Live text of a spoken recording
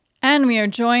And we are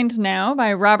joined now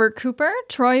by Robert Cooper,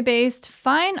 Troy-based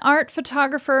fine art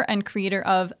photographer and creator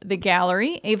of The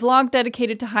Gallery, a vlog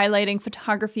dedicated to highlighting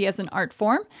photography as an art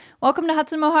form. Welcome to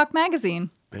Hudson Mohawk Magazine.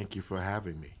 Thank you for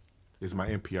having me. Is my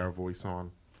NPR voice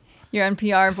on? Your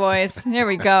NPR voice. There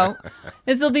we go.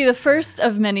 This will be the first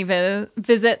of many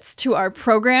visits to our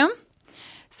program.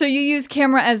 So you use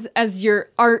camera as your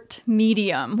art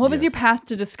medium. What was your path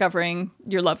to discovering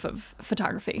your love of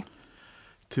photography?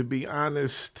 To be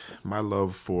honest, my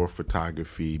love for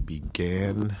photography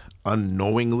began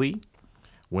unknowingly.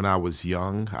 When I was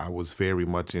young, I was very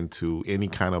much into any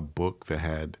kind of book that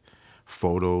had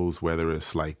photos, whether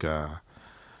it's like,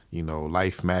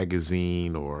 Life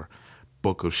magazine or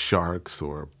book of sharks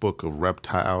or book of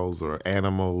reptiles or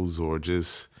animals or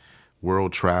just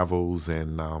world travels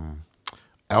and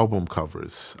album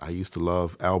covers. I used to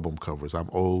love album covers. I'm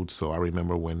old, so I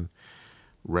remember when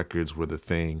records were the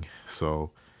thing.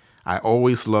 So I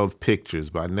always loved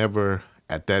pictures, but I never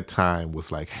at that time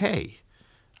was like, hey,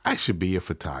 I should be a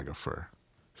photographer.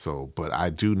 So, but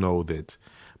I do know that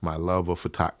my love of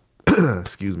photography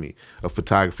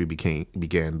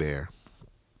began there.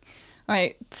 All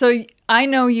right. So I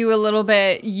know you a little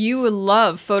bit. You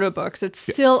love photo books. It's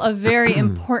still a very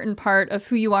important part of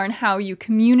who you are and how you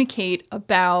communicate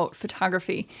about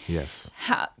photography. Yes.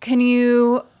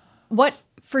 What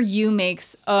for you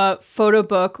makes a photo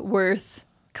book worth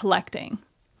collecting?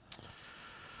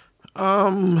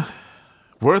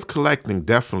 Worth collecting,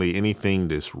 definitely anything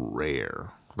that's rare.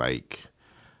 Like,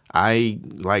 I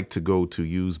like to go to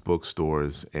used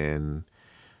bookstores and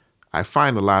I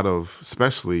find a lot of,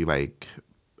 especially like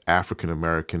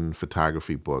African-American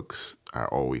photography books are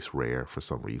always rare for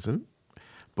some reason.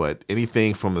 But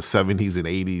anything from the 70s and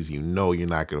 80s, you're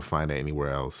not going to find that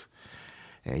anywhere else.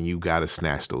 And you got to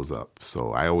snatch those up.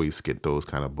 So I always get those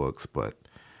kind of books. But,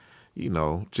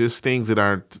 just things that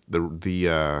aren't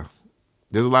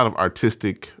there's a lot of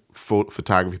artistic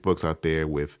photography books out there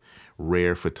with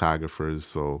rare photographers.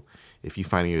 So if you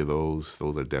find any of those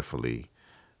are definitely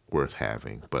worth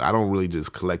having. But I don't really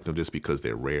just collect them just because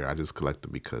they're rare. I just collect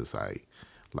them because I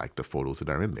like the photos that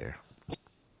are in there.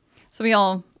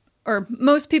 So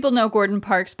most people know Gordon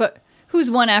Parks, but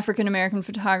who's one African-American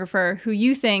photographer who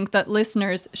you think that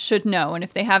listeners should know? And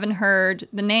if they haven't heard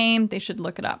the name, they should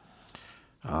look it up.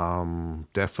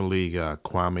 Definitely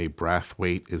Kwame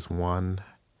Brathwaite is one.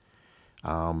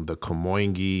 The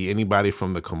Kamoinge, anybody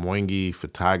from the Kamoinge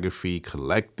Photography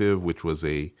Collective, which was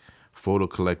a photo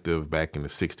collective back in the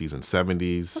 60s and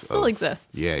 70s. It still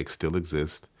exists. Yeah, it still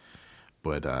exists.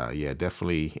 But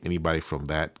definitely anybody from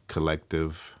that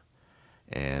collective.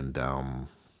 And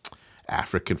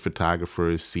African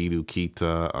photographers, Sidhu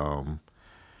Kita.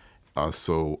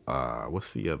 Also,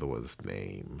 what's the other one's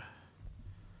name?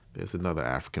 There's another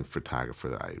African photographer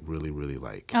that I really, really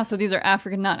like. Oh, so these are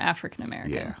African, not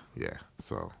African-American. Yeah.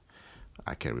 So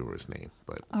I can't remember his name.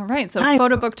 But all right, so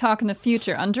photo book talk in the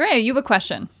future. Andrea, you have a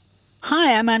question.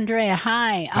 Hi, I'm Andrea.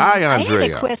 Hi. Hi, Andrea. I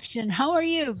had a question. How are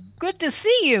you? Good to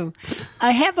see you. I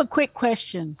have a quick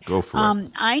question. Go for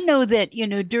it. I know that,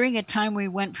 during a time we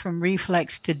went from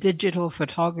reflex to digital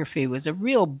photography was a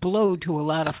real blow to a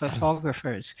lot of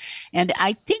photographers. And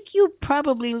I think you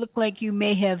probably look like you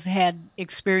may have had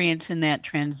experience in that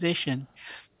transition.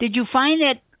 Did you find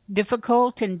that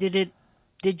difficult, and did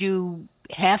you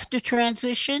have to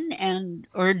transition,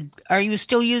 or are you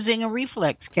still using a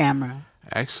reflex camera?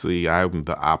 Actually, I'm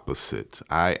the opposite.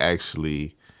 I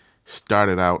actually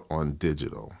started out on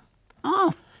digital.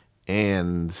 Oh.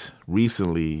 And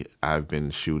recently, I've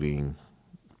been shooting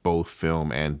both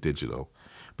film and digital.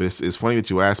 But it's funny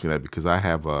that you asked me that because I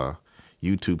have a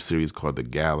YouTube series called The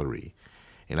Gallery.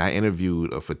 And I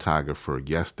interviewed a photographer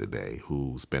yesterday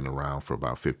who's been around for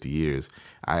about 50 years.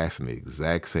 I asked him the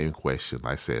exact same question.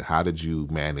 I said, how did you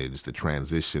manage the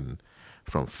transition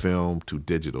from film to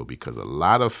digital? Because a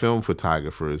lot of film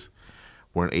photographers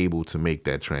weren't able to make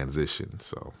that transition.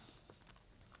 So,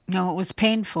 no, it was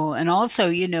painful. And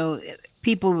also,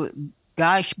 people,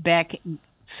 back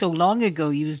so long ago,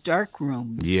 used dark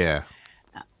rooms. Yeah.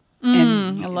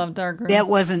 And I love dark rooms. That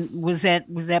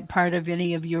was that part of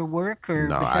any of your work, or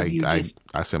no?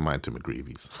 I sent mine to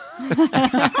McGreevy's.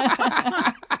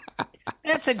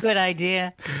 That's a good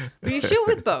idea. But you shoot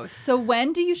with both. So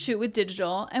when do you shoot with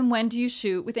digital and when do you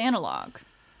shoot with analog?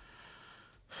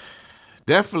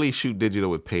 Definitely shoot digital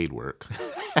with paid work.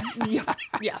 Yeah.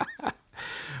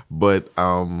 But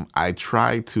I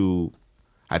try to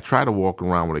walk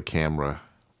around with a camera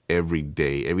every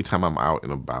day. Every time I'm out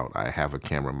and about, I have a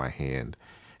camera in my hand.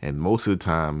 And most of the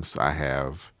times I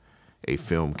have a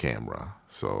film camera.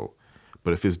 So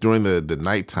But if it's during the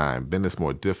nighttime, then it's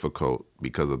more difficult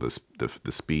because of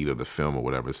the speed of the film or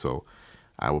whatever. So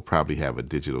I would probably have a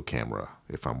digital camera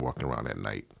if I'm walking around at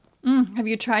night. Have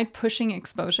you tried pushing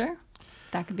exposure?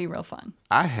 That could be real fun.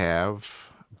 I have,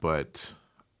 but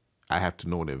I have to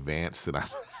know in advance that I'm.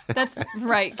 That's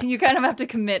right. You kind of have to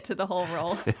commit to the whole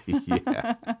role.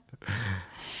 Yeah.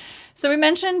 So we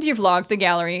mentioned you vlogged the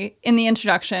gallery in the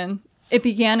introduction. It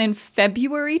began in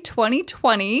February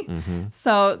 2020.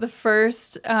 So the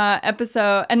first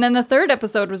episode, and then the third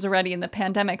episode was already in the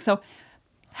pandemic. So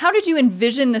how did you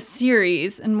envision the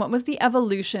series, and what was the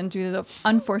evolution due to the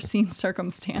unforeseen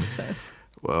circumstances?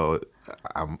 Well,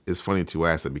 it's funny that you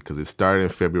asked that because it started in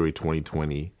February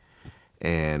 2020,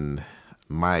 and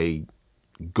my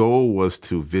goal was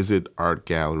to visit art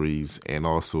galleries and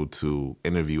also to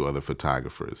interview other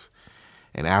photographers.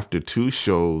 And after 2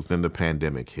 shows, then the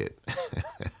pandemic hit.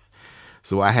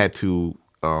 So I had to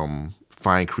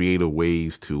find creative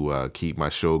ways to keep my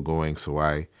show going. So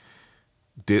I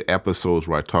did episodes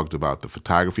where I talked about the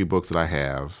photography books that I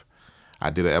have.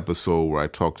 I did an episode where I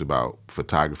talked about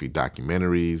photography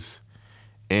documentaries,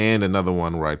 and another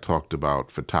one where I talked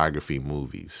about photography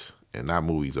movies. And not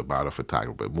movies about a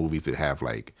photographer, but movies that have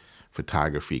like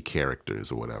photography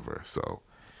characters or whatever. So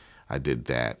I did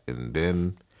that. And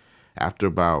then after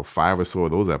about 5 or so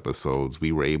of those episodes,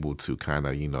 we were able to kind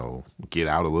of, get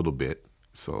out a little bit.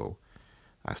 So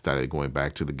I started going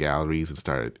back to the galleries and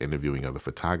started interviewing other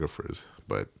photographers.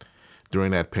 But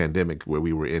during that pandemic where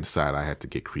we were inside, I had to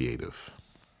get creative.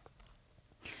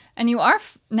 And you are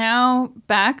now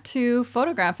back to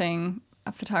photographing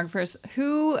photographers.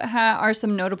 Who are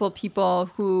some notable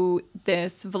people who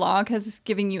this vlog has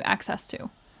given you access to?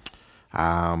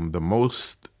 The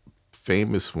most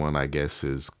famous one, I guess,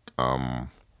 is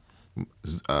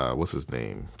what's his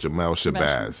name? Jamel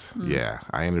Shabazz. Yeah,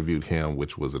 I interviewed him,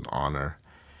 which was an honor.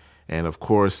 And of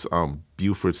course,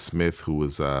 Buford Smith, who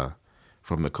was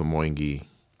from the Komoingi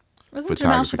Wasn't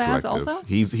Jamel Photography Shabazz Collective. also?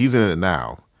 He's in it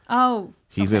now. Oh,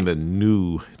 He's in the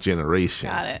new generation.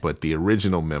 Got it. But the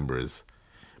original members,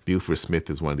 Buford Smith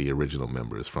is one of the original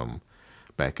members from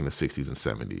back in the 60s and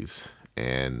 70s.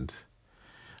 And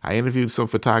I interviewed some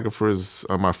photographers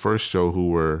on my first show who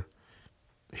were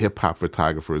hip-hop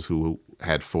photographers who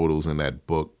had photos in that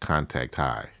book, Contact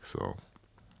High. So,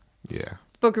 yeah.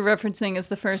 book you're referencing is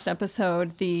the first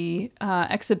episode, the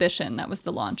exhibition. That was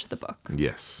the launch of the book.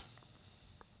 Yes.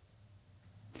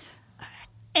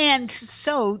 And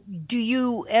so, do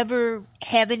you ever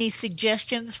have any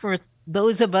suggestions for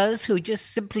those of us who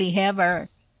just simply have our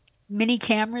mini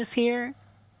cameras here?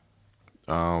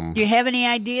 Do you have any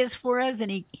ideas for us?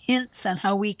 Any hints on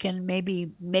how we can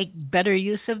maybe make better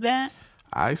use of that?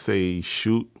 I say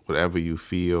shoot whatever you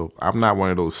feel. I'm not one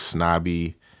of those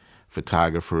snobby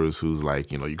photographers who's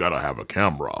like, you got to have a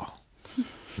camera,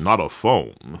 not a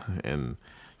phone. And,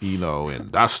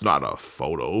 and that's not a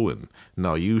photo. And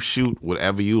no, you shoot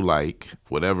whatever you like,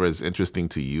 whatever is interesting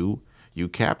to you, you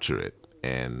capture it.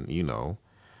 And,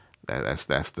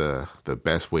 that's the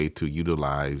best way to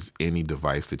utilize any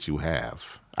device that you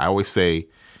have. I always say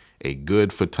a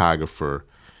good photographer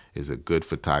is a good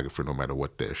photographer no matter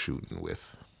what they're shooting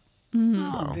with.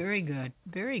 Mm-hmm. Oh, very good.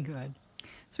 Very good.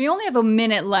 So we only have a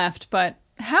minute left, but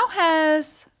how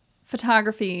has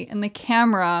photography and the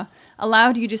camera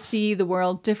allowed you to see the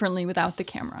world differently without the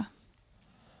camera?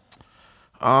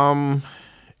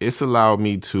 It's allowed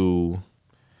me to,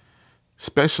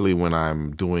 especially when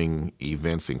I'm doing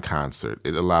events in concert,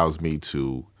 it allows me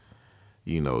to,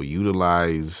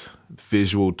 utilize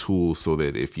visual tools so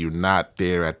that if you're not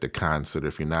there at the concert,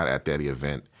 if you're not at that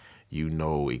event, you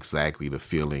know exactly the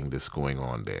feeling that's going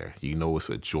on there. You know it's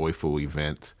a joyful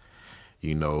event.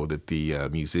 You know that the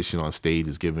musician on stage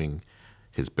is giving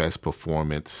his best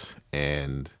performance.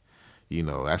 And,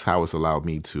 that's how it's allowed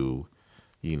me to,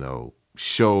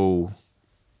 show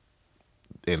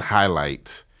and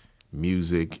highlight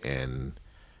music and,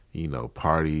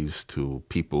 parties to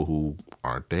people who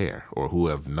aren't there or who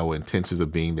have no intentions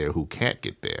of being there, who can't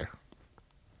get there.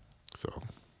 So,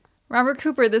 Robert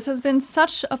Cooper, this has been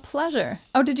such a pleasure.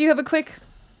 Oh, did you have a quick?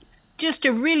 Just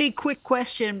a really quick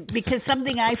question, because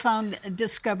something I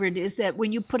discovered is that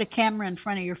when you put a camera in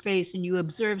front of your face and you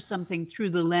observe something through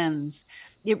the lens,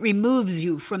 it removes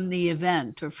you from the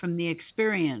event or from the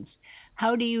experience.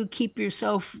 How do you keep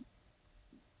yourself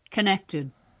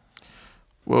connected?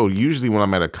 Well, usually when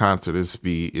I'm at a concert,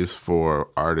 it's for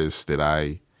artists that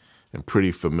I am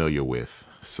pretty familiar with.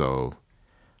 So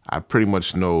I pretty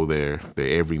much know their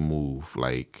every move.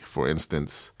 Like, for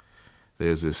instance,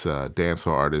 there's this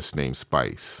dancehall artist named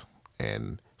Spice,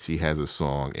 and she has a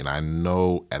song, and I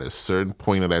know at a certain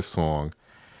point of that song,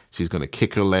 she's going to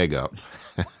kick her leg up.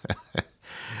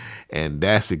 And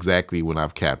that's exactly when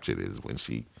I've captured, is when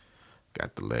she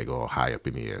got the leg all high up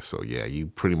in the air. So yeah, you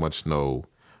pretty much know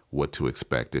what to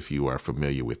expect if you are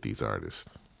familiar with these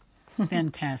artists.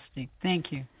 Fantastic.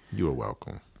 Thank you. You are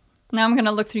welcome. Now I'm going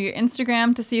to look through your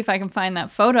Instagram to see if I can find that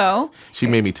photo. She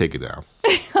made me take it down.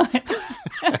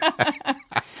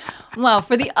 Well,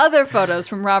 for the other photos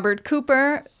from Robert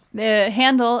Cooper, the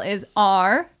handle is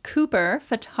R Cooper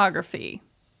Photography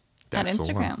That's at the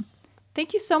Instagram. one.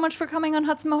 Thank you so much for coming on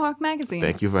Hudson Mohawk Magazine.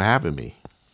 Thank you for having me.